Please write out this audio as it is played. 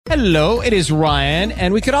Hello, it is Ryan,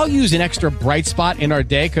 and we could all use an extra bright spot in our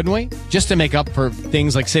day, couldn't we? Just to make up for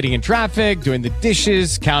things like sitting in traffic, doing the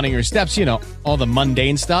dishes, counting your steps, you know, all the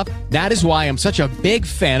mundane stuff. That is why I'm such a big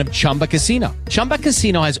fan of Chumba Casino. Chumba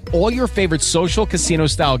Casino has all your favorite social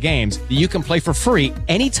casino-style games that you can play for free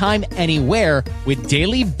anytime, anywhere with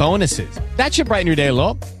daily bonuses. That should brighten your day a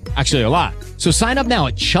little. Actually, a lot. So sign up now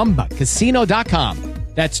at ChumbaCasino.com.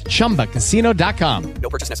 That's ChumbaCasino.com. No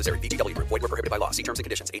purchase necessary. VGW Group. Void where prohibited by law. See terms and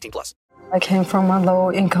conditions. 18+. I came from a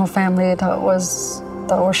low-income family that was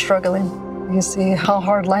struggling. You see how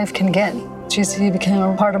hard life can get. GC became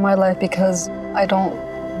a part of my life because I don't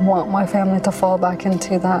want my family to fall back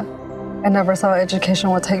into that. I never thought education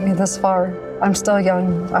would take me this far. I'm still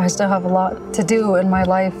young. I still have a lot to do in my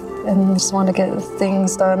life and just want to get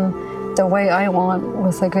things done the way I want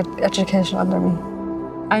with a good education under me.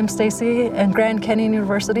 I'm Stacy, and Grand Canyon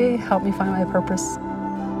University helped me find my purpose.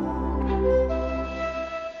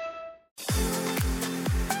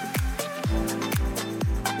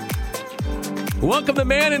 Welcome to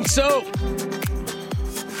Man and Soap.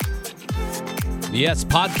 Yes,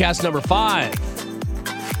 podcast number 5.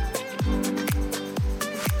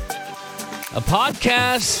 A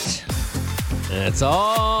podcast that's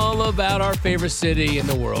all about our favorite city in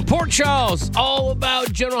the world. Port Charles, all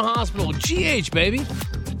about General Hospital. GH, baby.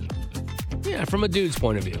 Yeah, from a dude's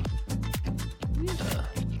point of view. Yeah.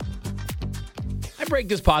 I break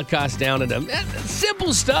this podcast down into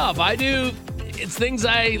simple stuff. It's things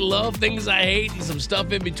I love, things I hate, and some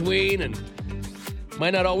stuff in between. And might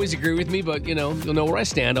not always agree with me, but, you'll know where I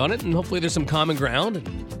stand on it. And hopefully there's some common ground.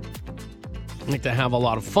 And I like to have a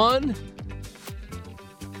lot of fun.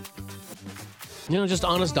 Just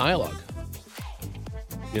honest dialogue.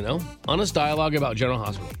 Honest dialogue about General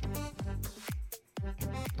Hospital.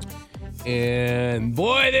 And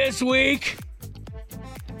boy, this week,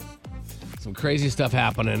 some crazy stuff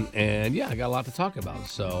happening. And yeah, I got a lot to talk about.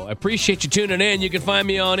 So I appreciate you tuning in. You can find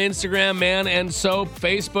me on Instagram, Man and Soap,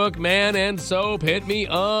 Facebook, Man and Soap. Hit me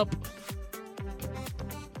up.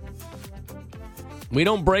 We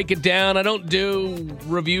don't break it down. I don't do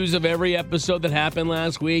reviews of every episode that happened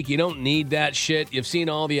last week. You don't need that shit. You've seen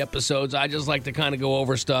all the episodes. I just like to kind of go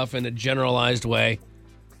over stuff in a generalized way.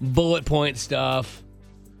 Bullet point stuff.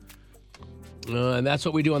 And that's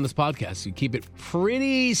what we do on this podcast. You keep it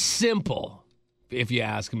pretty simple, if you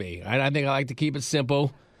ask me. Right? I think I like to keep it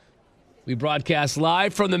simple. We broadcast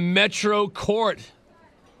live from the Metro Court.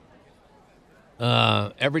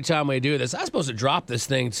 Every time we do this. I was supposed to drop this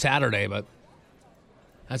thing Saturday, but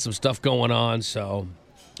had some stuff going on, so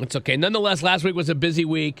it's okay. Nonetheless, last week was a busy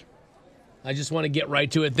week. I just want to get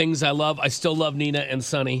right to it. Things I love. I still love Nina and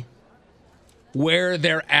Sonny. Where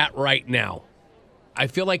they're at right now. I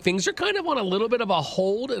feel like things are kind of on a little bit of a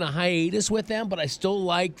hold and a hiatus with them, but I still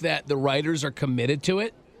like that the writers are committed to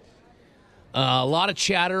it. A lot of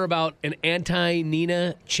chatter about an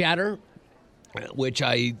anti-Nina chatter, which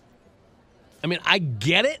I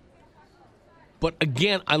get it. But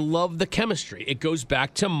again, I love the chemistry. It goes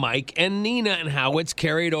back to Mike and Nina and how it's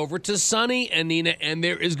carried over to Sonny and Nina, and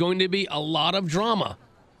there is going to be a lot of drama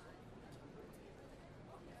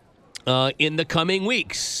in the coming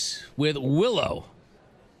weeks with Willow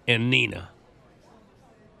and Nina.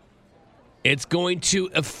 It's going to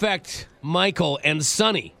affect Michael and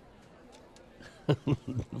Sonny.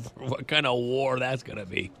 What kind of war that's going to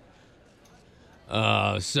be.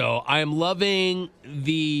 So I am loving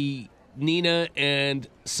the Nina and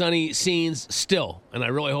Sonny scenes still, and I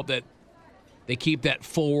really hope that they keep that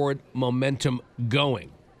forward momentum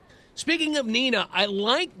going. Speaking of Nina, I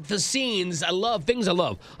like the scenes. I love things I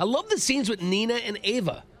love. I love the scenes with Nina and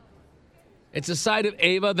Ava. It's a side of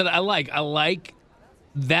Ava that I like. I like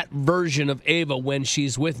that version of Ava when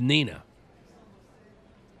she's with Nina.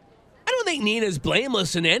 I don't think Nina's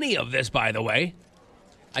blameless in any of this, by the way.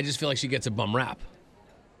 I just feel like she gets a bum rap.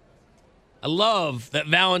 I love that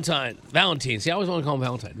Valentine. See, I always want to call him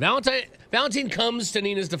Valentine. Valentine comes to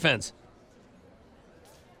Nina's defense.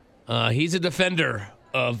 He's a defender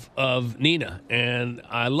of Nina, and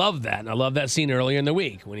I love that. And I love that scene earlier in the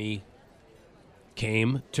week when he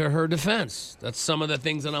came to her defense. That's some of the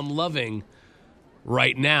things that I'm loving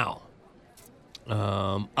right now.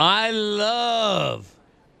 I love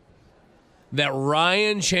that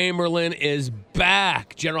Ryan Chamberlain is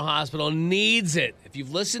back. General Hospital needs it. If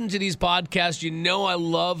you've listened to these podcasts, you know I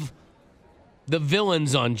love the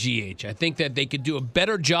villains on GH. I think that they could do a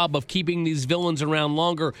better job of keeping these villains around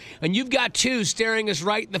longer. And you've got two staring us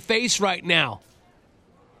right in the face right now.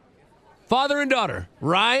 Father and daughter,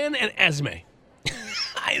 Ryan and Esme.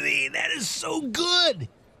 I mean, that is so good.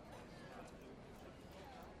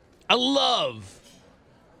 I love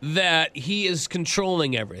that he is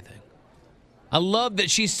controlling everything. I love that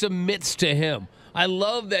she submits to him. I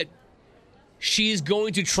love that she's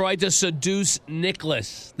going to try to seduce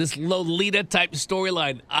Nicholas. This Lolita-type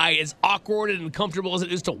storyline. As awkward and uncomfortable as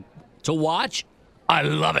it is to watch, I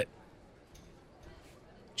love it.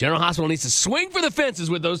 General Hospital needs to swing for the fences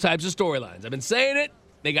with those types of storylines. I've been saying it.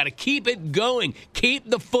 They got to keep it going. Keep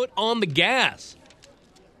the foot on the gas.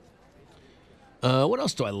 What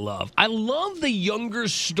else do I love? I love the younger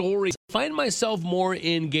stories. I find myself more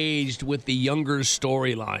engaged with the younger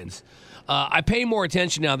storylines. I pay more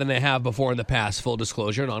attention now than I have before in the past, full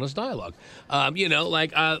disclosure and honest dialogue.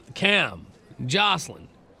 Like Cam, Jocelyn,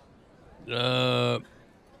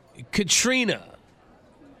 Katrina,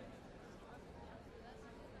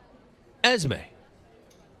 Esme,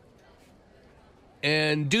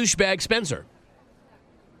 and douchebag Spencer.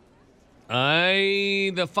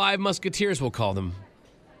 The Five Musketeers, we'll call them.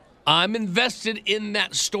 I'm invested in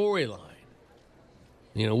that storyline.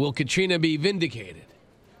 Will Katrina be vindicated?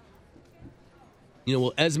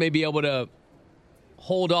 Will Esme be able to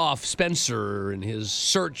hold off Spencer and his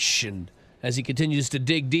search and as he continues to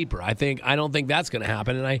dig deeper? I don't think that's going to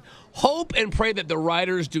happen, and I hope and pray that the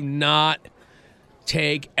writers do not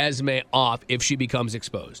take Esme off if she becomes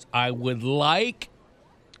exposed. I would like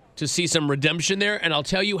to see some redemption there, and I'll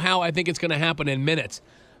tell you how I think it's going to happen in minutes.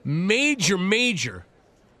 Major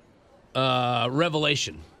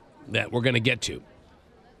revelation that we're going to get to.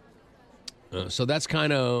 So that's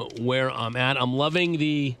kind of where I'm at. I'm loving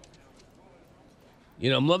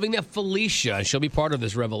that Felicia. She'll be part of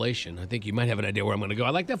this revelation. I think you might have an idea where I'm going to go. I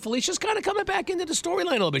like that Felicia's kind of coming back into the storyline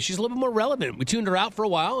a little bit. She's a little bit more relevant. We tuned her out for a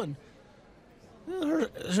while, and her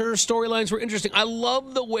storylines were interesting. I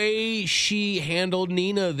love the way she handled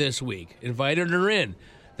Nina this week. Invited her in.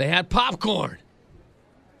 They had popcorn.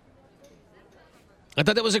 I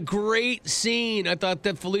thought that was a great scene. I thought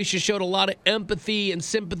that Felicia showed a lot of empathy and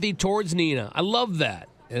sympathy towards Nina. I love that.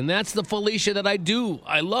 And that's the Felicia that I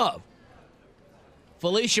love.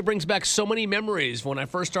 Felicia brings back so many memories when I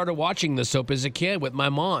first started watching the soap as a kid with my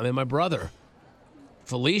mom and my brother.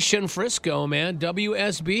 Felicia and Frisco, man.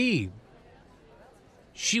 WSB.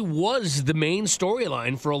 She was the main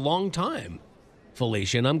storyline for a long time,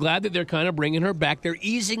 Felicia. And I'm glad that they're kind of bringing her back. They're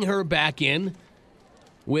easing her back in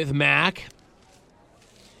with Mac.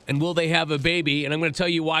 And will they have a baby? And I'm going to tell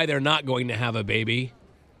you why they're not going to have a baby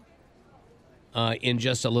in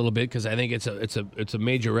just a little bit, because I think it's a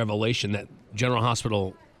major revelation that General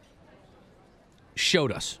Hospital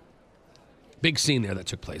showed us. Big scene there that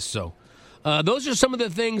took place. So those are some of the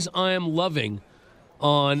things I am loving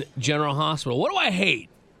on General Hospital. What do I hate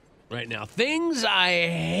right now? Things I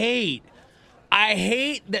hate. I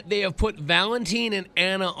hate that they have put Valentine and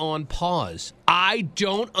Anna on pause. I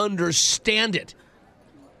don't understand it.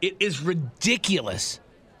 It is ridiculous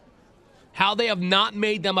how they have not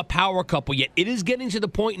made them a power couple yet. It is getting to the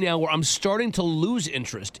point now where I'm starting to lose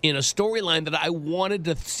interest in a storyline that I wanted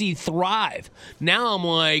to see thrive. Now I'm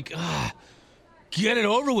like, get it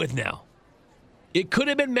over with now. It could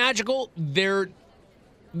have been magical. The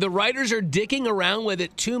writers are dicking around with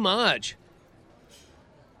it too much.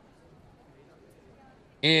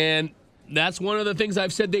 And that's one of the things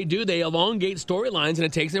I've said they do. They elongate storylines, and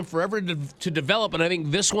it takes them forever to develop. And I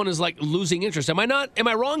think this one is like losing interest. Am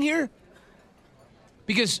I wrong here?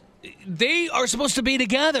 Because they are supposed to be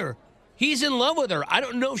together. He's in love with her. I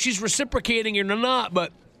don't know if she's reciprocating it or not,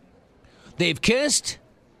 but they've kissed.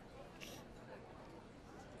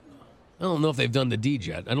 I don't know if they've done the deed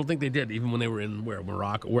yet. I don't think they did, even when they were in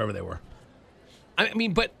Morocco, wherever they were. I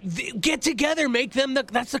mean, but get together, make them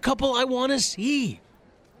that's the couple I want to see.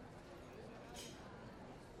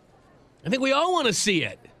 I think we all want to see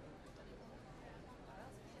it.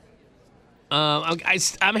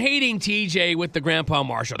 I'm hating TJ with the Grandpa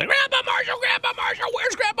Marshall. Grandpa Marshall,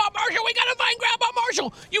 where's Grandpa Marshall? We got to find Grandpa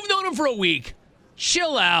Marshall. You've known him for a week.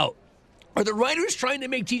 Chill out. Are the writers trying to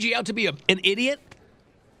make TJ out to be an idiot?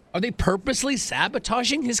 Are they purposely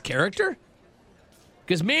sabotaging his character?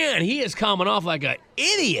 Because, man, he is coming off like an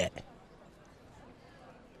idiot.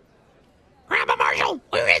 Grandpa Marshall,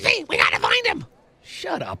 where is he? We got to find him.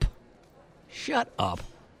 Shut up.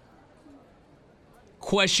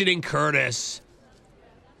 Questioning Curtis.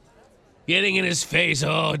 Getting in his face.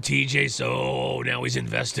 Oh, TJ, so now he's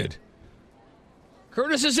invested.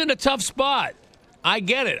 Curtis is in a tough spot. I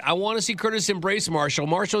get it. I want to see Curtis embrace Marshall.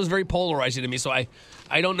 Marshall is very polarizing to me, so I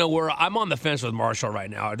don't know where. I'm on the fence with Marshall right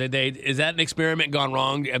now. Is that an experiment gone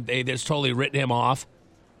wrong? Have they just totally written him off?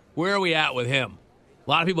 Where are we at with him? A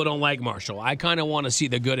lot of people don't like Marshall. I kind of want to see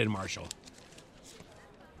the good in Marshall.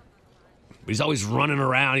 He's always running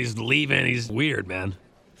around. He's leaving. He's weird, man.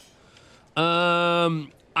 I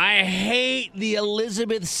I hate the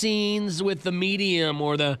Elizabeth scenes with the medium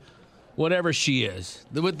or the whatever she is.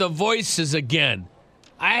 With the voices again.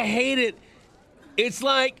 I hate it. It's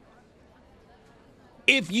like,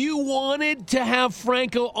 if you wanted to have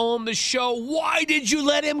Franco on the show, why did you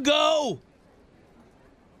let him go?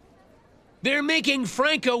 They're making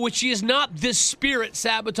Franco, which he is not, this spirit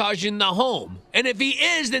sabotaging the home. And if he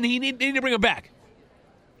is, then they need to bring him back.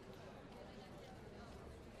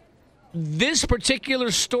 This particular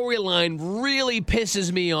storyline really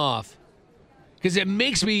pisses me off because it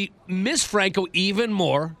makes me miss Franco even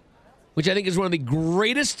more, which I think is one of the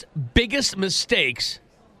greatest, biggest mistakes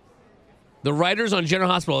the writers on General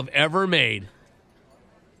Hospital have ever made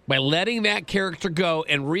by letting that character go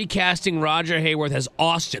and recasting Roger Hayworth as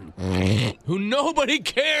Austin, who nobody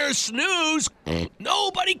cares, snooze.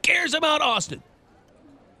 Nobody cares about Austin.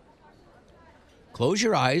 Close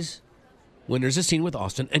your eyes when there's a scene with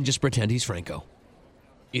Austin and just pretend he's Franco.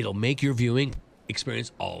 It'll make your viewing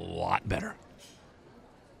experience a lot better.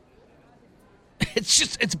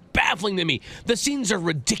 It's baffling to me. The scenes are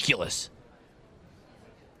ridiculous.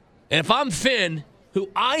 And if I'm Finn, who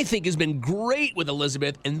I think has been great with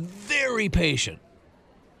Elizabeth and very patient,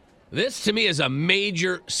 this to me is a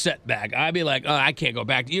major setback. I'd be like, oh, I can't go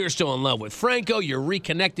back. You're still in love with Franco. You're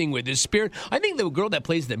reconnecting with his spirit. I think the girl that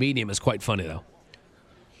plays the medium is quite funny, though.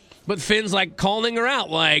 But Finn's like calling her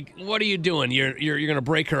out, like, what are you doing? You're going to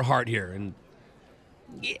break her heart here. And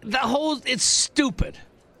it's stupid.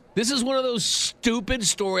 This is one of those stupid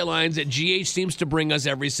storylines that GH seems to bring us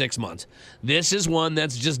every 6 months. This is one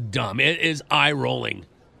that's just dumb. It is eye-rolling.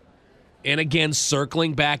 And again,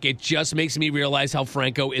 circling back, it just makes me realize how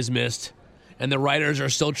Franco is missed. And the writers are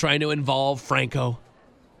still trying to involve Franco.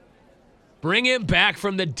 Bring him back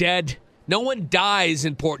from the dead. No one dies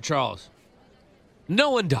in Port Charles.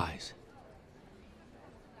 No one dies.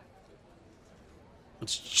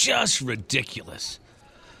 It's just ridiculous.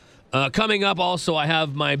 Coming up also, I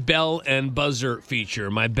have my bell and buzzer feature.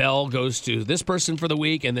 My bell goes to this person for the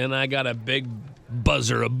week, and then I got a big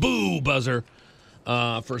buzzer, a boo buzzer,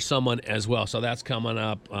 for someone as well. So that's coming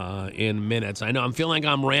up in minutes. I know I'm feeling like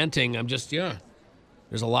I'm ranting.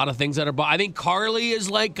 There's a lot of things that are... I think Carly is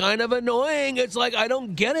like kind of annoying. It's like, I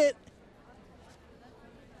don't get it.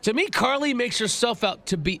 To me, Carly makes herself out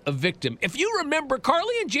to be a victim. If you remember,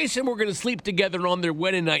 Carly and Jason were going to sleep together on their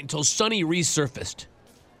wedding night until Sonny resurfaced.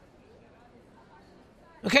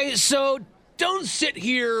 Okay, so don't sit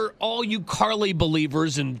here, all you Carly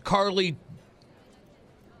believers and Carly,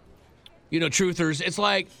 truthers. It's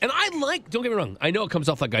like, and don't get me wrong, I know it comes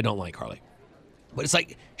off like I don't like Carly. But it's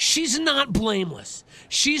like, she's not blameless.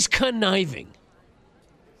 She's conniving.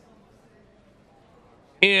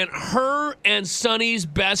 And her and Sonny's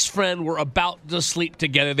best friend were about to sleep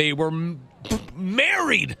together. They were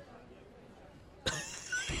married.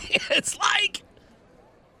 It's like,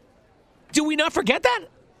 do we not forget that?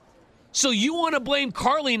 So you want to blame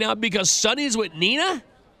Carly now because Sonny's with Nina?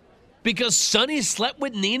 Because Sonny slept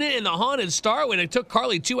with Nina in the Haunted Star when it took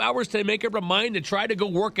Carly 2 hours to make up her mind to try to go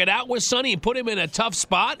work it out with Sonny and put him in a tough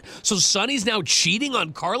spot? So Sonny's now cheating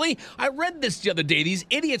on Carly? I read this the other day. These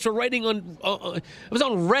idiots were writing on, it was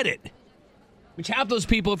on Reddit. Which half those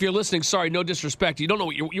people, if you're listening, sorry, no disrespect, you don't know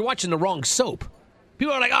what you're watching the wrong soap.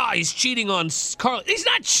 People are like, he's cheating on Carly. He's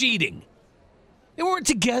not cheating. They weren't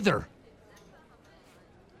together.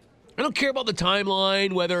 I don't care about the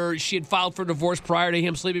timeline, whether she had filed for divorce prior to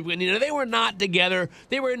him sleeping with Nina. They were not together.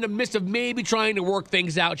 They were in the midst of maybe trying to work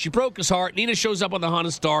things out. She broke his heart. Nina shows up on the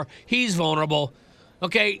Haunted Star. He's vulnerable.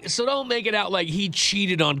 Okay, so don't make it out like he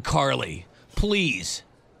cheated on Carly. Please.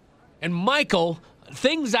 And Michael,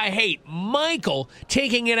 things I hate. Michael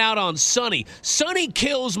taking it out on Sonny. Sonny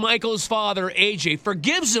kills Michael's father, AJ,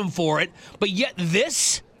 forgives him for it, but yet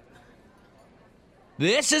this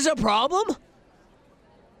is a problem?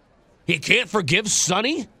 He can't forgive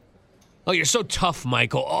Sonny? Oh, you're so tough,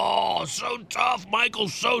 Michael. Oh, so tough, Michael,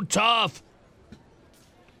 so tough.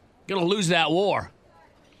 Gonna lose that war.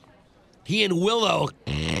 He and Willow,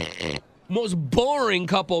 most boring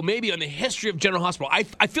couple maybe in the history of General Hospital.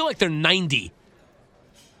 I feel like they're 90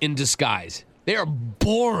 in disguise. They are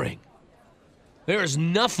boring. There is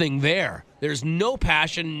nothing there. There's no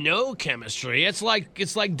passion, no chemistry. It's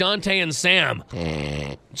like Dante and Sam.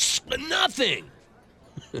 Nothing.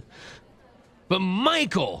 But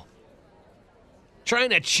Michael,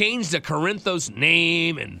 trying to change the Corinthos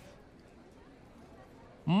name, and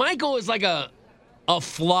Michael is like a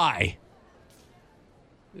fly.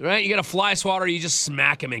 Right? You get a fly swatter, you just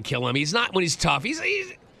smack him and kill him. He's not when he's tough.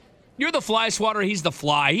 You're the fly swatter, he's the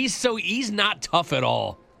fly. He's not tough at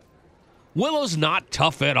all. Willow's not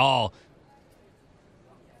tough at all.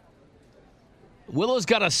 Willow's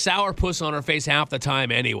got a sourpuss on her face half the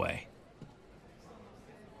time anyway.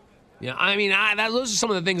 Yeah, I mean, those are some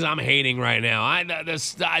of the things I'm hating right now.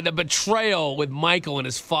 The betrayal with Michael and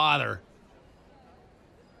his father.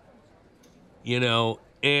 You know,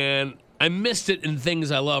 and I missed it in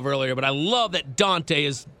Things I Love earlier, but I love that Dante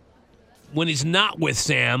is, when he's not with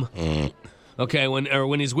Sam, okay,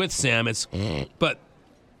 when he's with Sam, but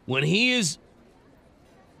when he is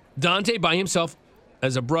Dante by himself,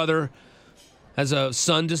 as a brother, as a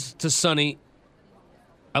son to Sonny,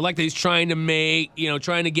 I like that he's trying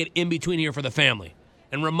to get in between here for the family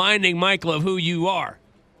and reminding Michael of who you are.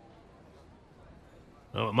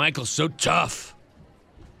 Oh, Michael's so tough.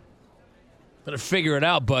 Better figure it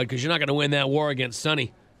out, bud, because you're not going to win that war against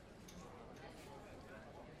Sonny.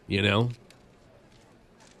 You know?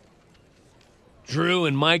 Drew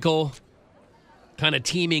and Michael kind of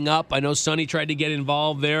teaming up. I know Sonny tried to get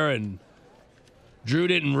involved there, and Drew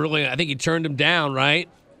didn't really. I think he turned him down, right?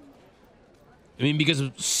 I mean, because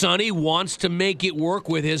Sonny wants to make it work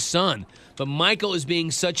with his son. But Michael is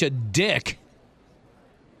being such a dick.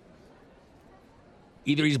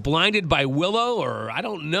 Either he's blinded by Willow, or I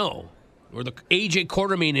don't know. Or the AJ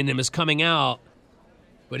Quartermain in him is coming out.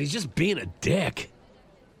 But he's just being a dick.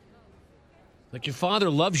 Like, your father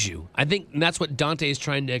loves you. I think that's what Dante is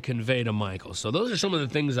trying to convey to Michael. So those are some of the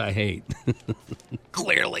things I hate.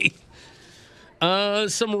 Clearly.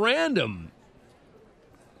 Some random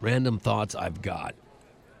thoughts I've got.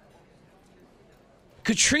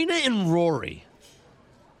 Katrina and Rory.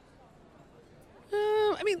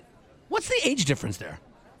 I mean, what's the age difference there?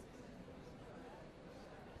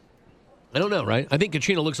 I don't know, right? I think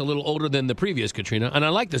Katrina looks a little older than the previous Katrina, and I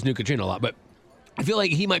like this new Katrina a lot, but I feel like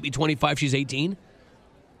he might be 25, she's 18.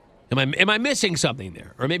 Am I missing something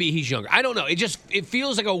there? Or maybe he's younger. I don't know. It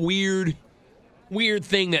feels like a weird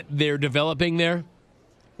thing that they're developing there.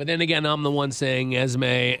 But then again, I'm the one saying Esme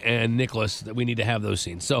and Nicholas that we need to have those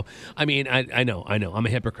scenes. So, I mean, I know. I'm a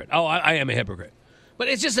hypocrite. Oh, I am a hypocrite. But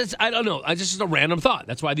I don't know. It's just a random thought.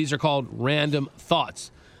 That's why these are called random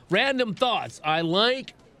thoughts. Random thoughts. I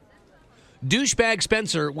like douchebag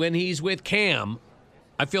Spencer when he's with Cam.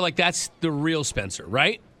 I feel like that's the real Spencer,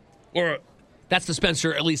 right? Or that's the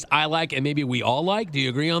Spencer at least I like and maybe we all like. Do you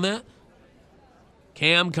agree on that?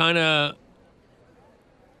 Cam kind of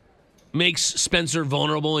makes Spencer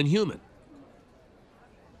vulnerable and human.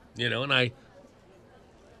 You know, and I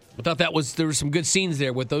thought there were some good scenes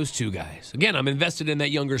there with those two guys. Again, I'm invested in that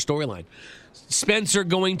younger storyline. Spencer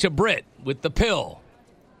going to Britt with the pill.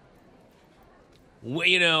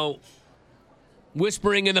 You know,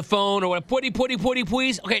 whispering in the phone or what, putty,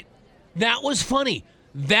 please. Okay, that was funny.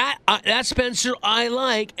 That Spencer I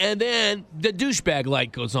like, and then the douchebag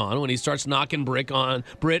light goes on when he starts knocking Britt on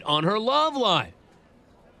her love life.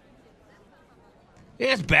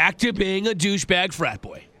 It's back to being a douchebag frat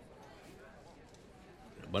boy.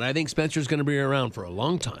 But I think Spencer's going to be around for a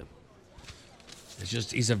long time. It's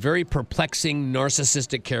just, he's a very perplexing,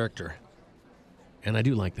 narcissistic character. And I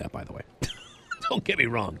do like that, by the way. Don't get me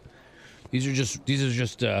wrong. These are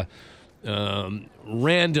just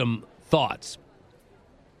random thoughts.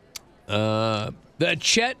 The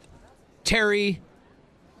Chet, Terry,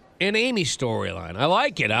 and Amy storyline. I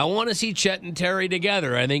like it. I want to see Chet and Terry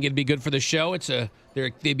together. I think it'd be good for the show.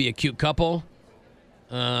 They'd be a cute couple.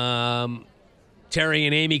 Terry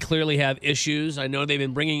and Amy clearly have issues. I know they've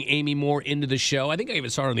been bringing Amy more into the show. I think I even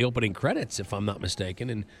saw her in the opening credits, if I'm not mistaken.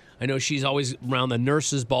 And I know she's always around the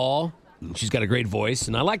nurses' ball. She's got a great voice,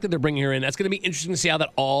 and I like that they're bringing her in. That's going to be interesting to see how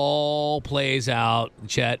that all plays out.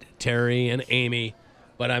 Chet, Terry, and Amy.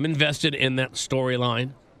 But I'm invested in that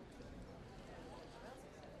storyline.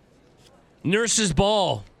 Nurses'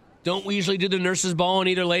 ball. Don't we usually do the nurses' ball in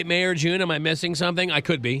either late May or June? Am I missing something? I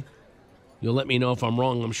could be. You'll let me know if I'm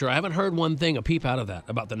wrong, I'm sure. I haven't heard one thing, a peep out of that,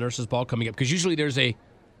 about the nurses' ball coming up. Because usually there's a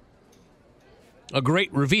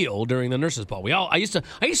great reveal during the nurses' ball. I used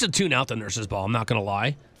to tune out the nurses' ball, I'm not going to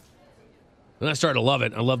lie. And I started to love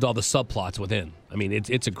it. I loved all the subplots within. I mean,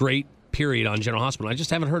 it's a great period on General Hospital. I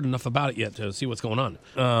just haven't heard enough about it yet to see what's going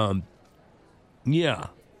on. Yeah.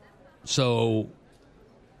 So,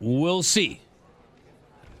 we'll see.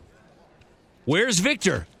 Where's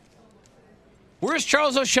Victor? Where's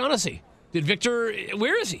Charles O'Shaughnessy?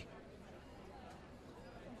 Where is he?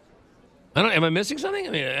 Am I missing something?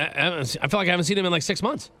 I mean, I feel like I haven't seen him in like 6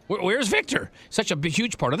 months. Where's Victor? Such a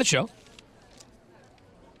huge part of the show.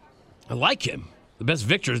 I like him. The best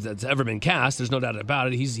Victor that's ever been cast. There's no doubt about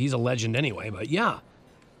it. He's a legend anyway, but yeah.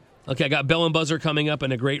 Okay, I got Bell and Buzzer coming up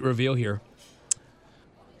and a great reveal here.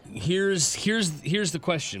 Here's the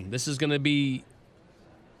question. This is going to be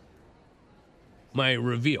my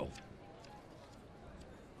reveal.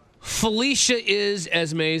 Felicia is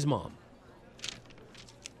Esme's mom.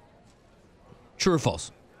 True or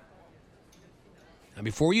false? Now,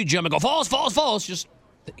 before you jump and go, false, false, false, just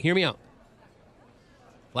hear me out.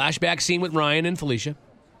 Flashback scene with Ryan and Felicia.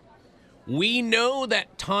 We know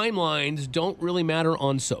that timelines don't really matter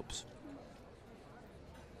on soaps.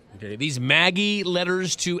 Okay, these Maggie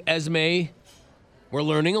letters to Esme, we're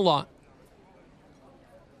learning a lot.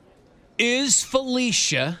 Is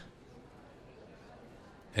Felicia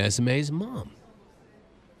Esme's mom?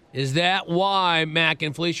 Is that why Mac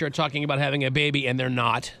and Felicia are talking about having a baby and they're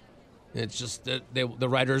not? It's just that the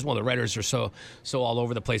writers are so all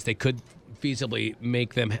over the place. They could feasibly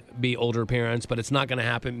make them be older parents, but it's not going to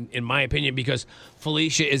happen, in my opinion, because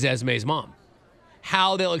Felicia is Esme's mom.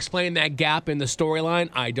 How they'll explain that gap in the storyline,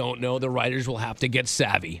 I don't know. The writers will have to get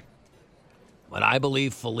savvy. But I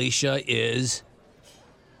believe Felicia is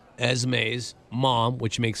Esme's mom,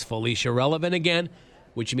 which makes Felicia relevant again,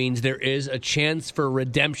 which means there is a chance for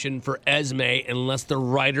redemption for Esme unless the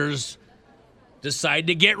writers decide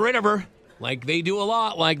to get rid of her, like they do a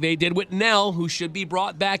lot, like they did with Nell, who should be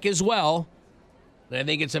brought back as well. And I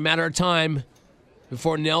think it's a matter of time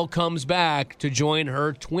before Nell comes back to join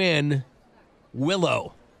her twin,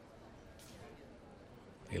 Willow.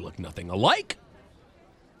 They look nothing alike,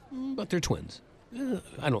 but they're twins.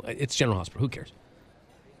 It's General Hospital. Who cares?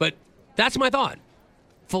 But that's my thought.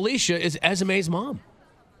 Felicia is Esme's mom.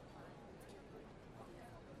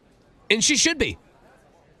 And she should be.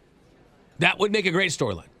 That would make a great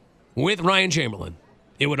storyline. With Ryan Chamberlain,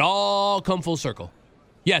 it would all come full circle.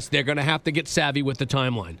 Yes, they're going to have to get savvy with the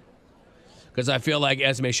timeline, because I feel like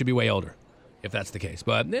Esme should be way older, if that's the case.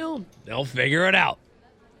 But they'll figure it out.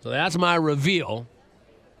 So that's my reveal.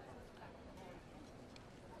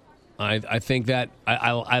 I think that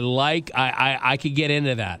I could get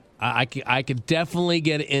into that. I could definitely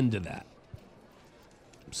get into that.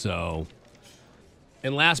 So,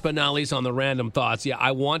 and last but not least on the random thoughts, yeah,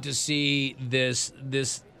 I want to see this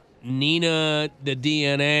Nina, the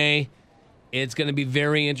DNA. It's going to be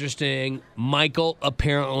very interesting. Michael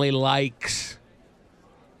apparently likes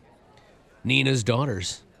Nina's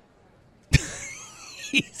daughters.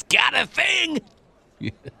 He's got a thing.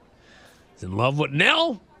 He's in love with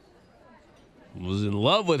Nell. Was in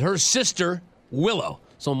love with her sister, Willow.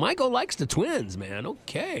 So Michael likes the twins, man.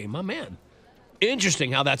 Okay, my man.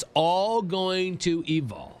 Interesting how that's all going to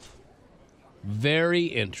evolve. Very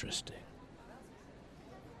interesting.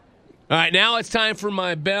 All right, now it's time for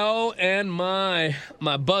my bell and my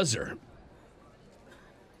buzzer.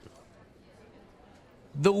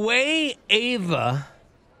 The way Ava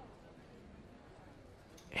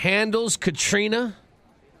handles Katrina,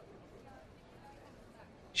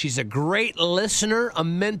 she's a great listener, a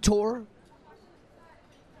mentor.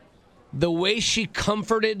 The way she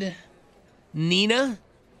comforted Nina,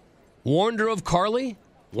 warned her of Carly,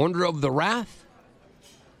 warned her of the wrath.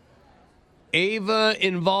 Ava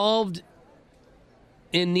involved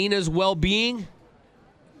in Nina's well-being.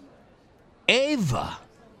 Ava,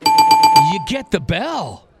 you get the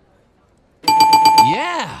bell.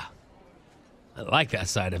 Yeah. I like that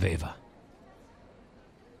side of Ava.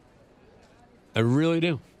 I really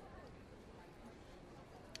do.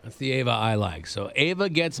 That's the Ava I like. So Ava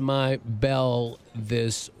gets my bell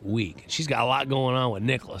this week. She's got a lot going on with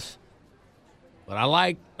Nicholas. But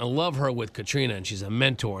I love her with Katrina, and she's a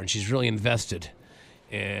mentor, and she's really invested.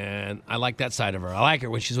 And I like that side of her. I like her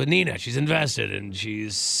when she's with Nina. She's invested, and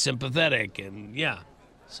she's sympathetic, and yeah.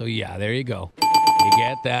 So, yeah, there you go. You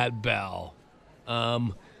get that bell.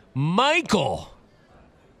 Michael,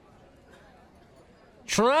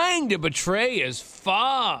 trying to betray his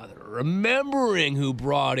father, remembering who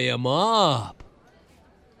brought him up,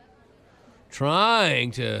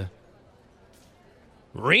 trying to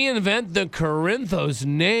reinvent the Corinthos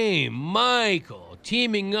name. Michael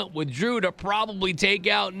teaming up with Drew to probably take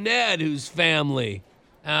out Ned, whose family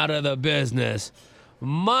out of the business.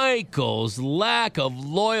 Michael's lack of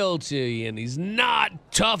loyalty, and he's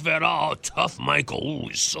not tough at all. Tough Michael. Ooh,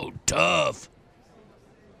 he's so tough.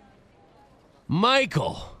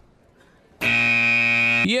 Michael.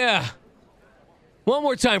 Yeah. One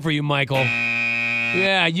more time for you, Michael.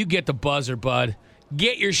 Yeah, you get the buzzer, bud.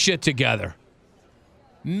 Get your shit together.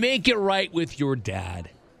 Make it right with your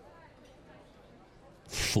dad.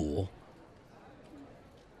 Fool.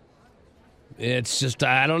 It's just,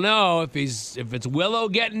 I don't know if it's Willow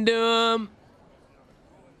getting to him.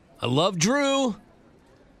 I love Drew.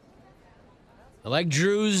 I like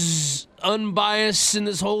Drew's unbiased in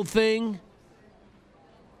this whole thing.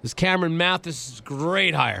 This Cameron Mathis is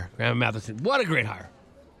great hire. Cameron Mathis, what a great hire.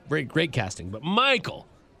 Great casting. But Michael,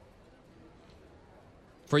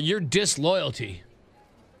 for your disloyalty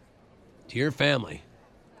to your family.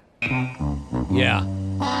 Yeah.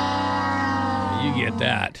 You get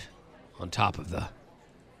that on top of the,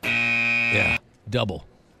 double.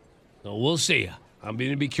 So we'll see. I'm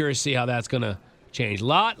going to be curious to see how that's going to change.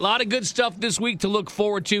 Lot of good stuff this week to look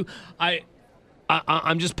forward to.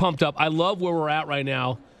 I'm just pumped up. I love where we're at right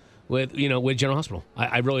now with General Hospital.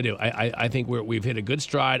 I really do. I think we've hit a good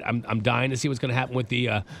stride. I'm dying to see what's going to happen with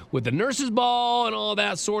the nurses' ball and all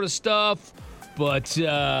that sort of stuff. But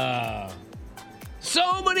so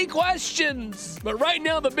many questions. But right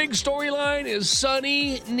now the big storyline is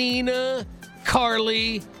Sonny, Nina,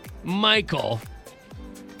 Carly, Michael.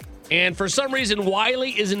 And for some reason,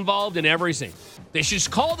 Wiley is involved in every scene. They should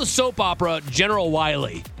just call the soap opera General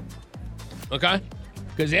Wiley. Okay?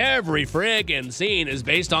 Because every friggin' scene is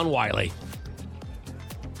based on Wiley.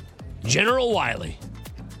 General Wiley.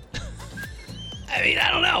 I mean, I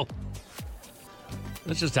don't know.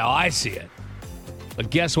 That's just how I see it. But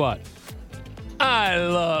guess what? I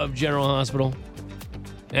love General Hospital.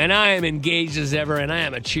 And I am engaged as ever, and I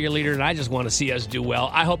am a cheerleader, and I just want to see us do well.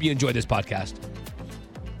 I hope you enjoy this podcast.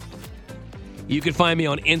 You can find me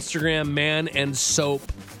on Instagram, Man and Soap.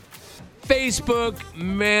 Facebook,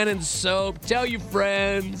 Man and Soap. Tell your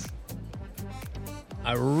friends.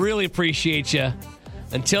 I really appreciate you.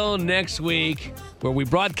 Until next week, where we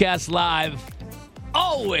broadcast live,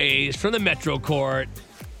 always from the Metro Court.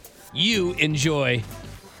 You enjoy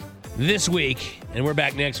this week, and we're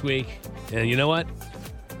back next week. And you know what?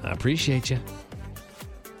 I appreciate you.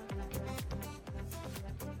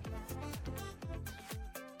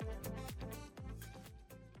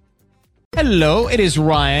 Hello, it is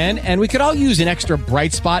Ryan, and we could all use an extra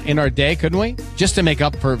bright spot in our day, couldn't we? Just to make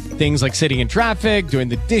up for things like sitting in traffic, doing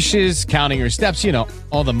the dishes, counting your steps,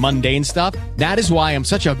 all the mundane stuff. That is why I'm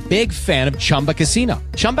such a big fan of Chumba Casino.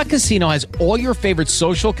 Chumba Casino has all your favorite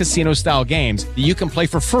social casino-style games that you can play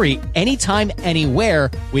for free anytime, anywhere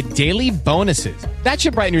with daily bonuses. That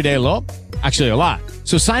should brighten your day a little. Actually, a lot.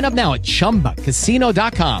 So sign up now at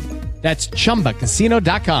ChumbaCasino.com. That's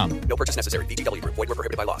ChumbaCasino.com. No purchase necessary. VGW Group. Void where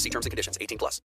prohibited by law. See terms and conditions. 18+.